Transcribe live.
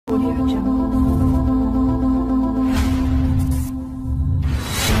You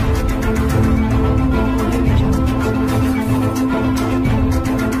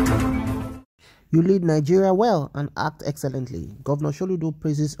lead Nigeria well and act excellently. Governor Soludo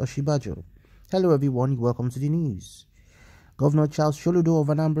praises Osinbajo. Hello everyone, welcome to the news. Governor Charles Soludo of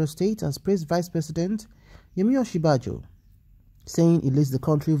Anambra State has praised Vice President Yemi Osinbajo, saying he leads the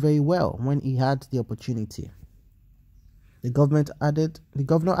country very well when he had the opportunity. The governor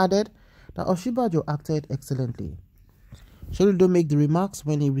added that Osinbajo acted excellently. Soludo made the remarks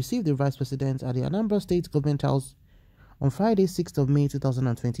when he received the Vice President at the Anambra State Government House on Friday, 6th of May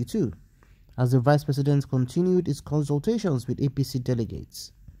 2022. As the Vice President continued his consultations with APC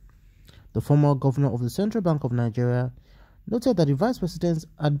delegates. The former governor of the Central Bank of Nigeria noted that the Vice President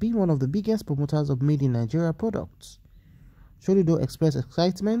had been one of the biggest promoters of Made in Nigeria products. Soludo expressed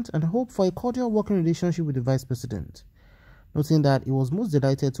excitement and hope for a cordial working relationship with the Vice President, noting that he was most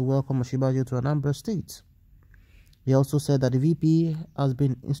delighted to welcome Osinbajo to Anambra State. He also said that the VP has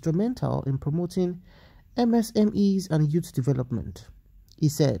been instrumental in promoting MSMEs and youth development. He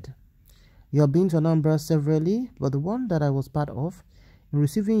said, "You have been to Anambra severally, but the one that I was part of in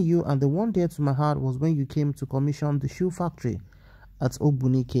receiving you and the one dear to my heart was when you came to commission the shoe factory at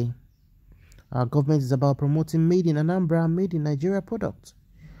Ogbunike. Our government is about promoting Made in Anambra, Made in Nigeria products.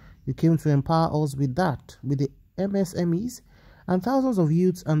 You came to empower us with that, with the MSMEs and thousands of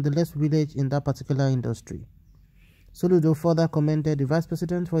youths and the less privileged in that particular industry." Soludo further commended the Vice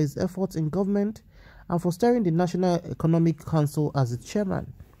President for his efforts in government and for steering the National Economic Council as its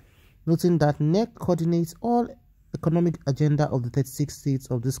chairman, noting that NEC coordinates all economic agenda of the 36 states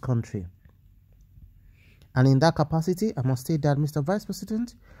of this country. And in that capacity, I must state that Mr. Vice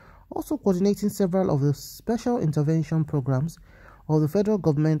President also coordinating several of the special intervention programs of the federal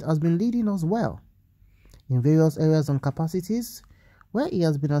government has been leading us well in various areas and capacities. Where he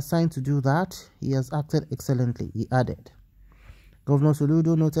has been assigned to do that, he has acted excellently, he added. Governor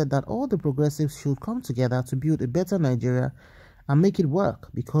Soludo noted that all the progressives should come together to build a better Nigeria and make it work,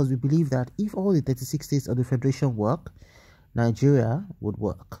 because we believe that if all the 36 states of the Federation work, Nigeria would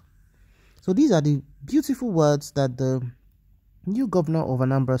work. So these are the beautiful words that the new governor of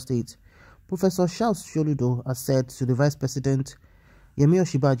Anambra State, Professor Charles Soludo, has said to the Vice President Yemi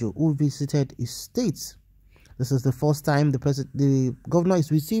Osinbajo, who visited his state. This is the first time the governor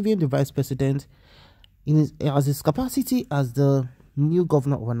is receiving the Vice President in his capacity as the new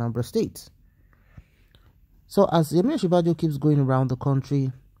governor of Anambra State. So as Yemi Osinbajo keeps going around the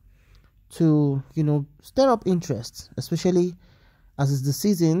country to, stir up interest, especially as it's the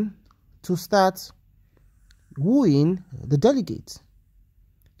season to start wooing the delegates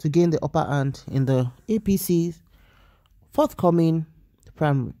to gain the upper hand in the APC's forthcoming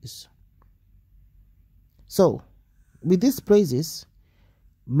primaries. So, with these praises,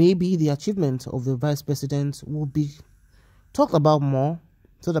 maybe the achievement of the Vice President will be talked about more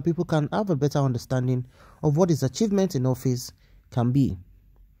so that people can have a better understanding of what his achievement in office can be.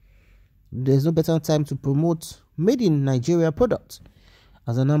 There's no better time to promote Made in Nigeria products,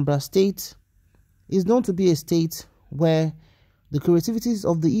 as Anambra State is known to be a state where the creativities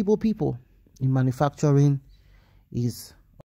of the Igbo people in manufacturing is